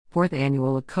4th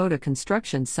Annual Lakota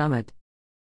Construction Summit.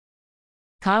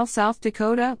 Kyle, South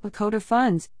Dakota. Lakota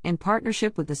Funds, in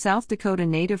partnership with the South Dakota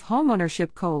Native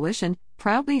Homeownership Coalition,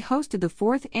 proudly hosted the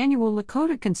 4th Annual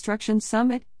Lakota Construction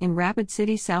Summit in Rapid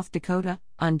City, South Dakota,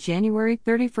 on January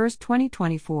 31,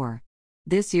 2024.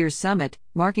 This year's summit,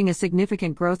 marking a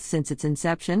significant growth since its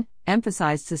inception,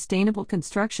 emphasized sustainable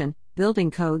construction,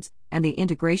 building codes, and the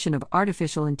integration of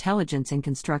artificial intelligence in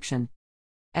construction.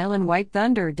 Ellen White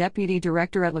Thunder, Deputy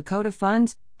Director at Lakota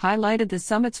Funds, highlighted the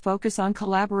summit's focus on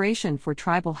collaboration for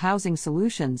tribal housing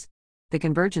solutions. The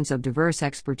convergence of diverse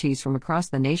expertise from across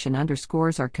the nation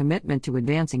underscores our commitment to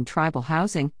advancing tribal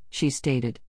housing, she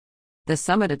stated. The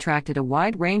summit attracted a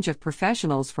wide range of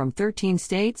professionals from 13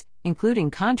 states,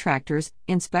 including contractors,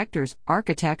 inspectors,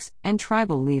 architects, and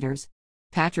tribal leaders.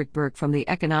 Patrick Burke from the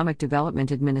Economic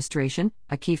Development Administration,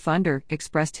 a key funder,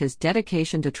 expressed his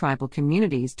dedication to tribal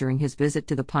communities during his visit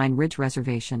to the Pine Ridge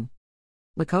Reservation.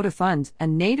 Lakota Funds, a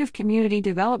Native community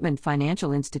development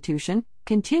financial institution,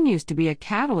 continues to be a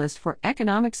catalyst for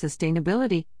economic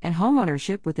sustainability and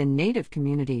homeownership within Native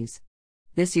communities.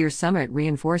 This year's summit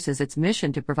reinforces its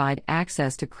mission to provide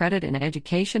access to credit and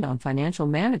education on financial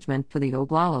management for the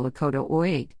Oglala Lakota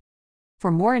Oiig.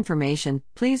 For more information,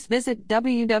 please visit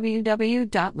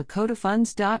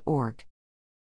www.lakotafunds.org.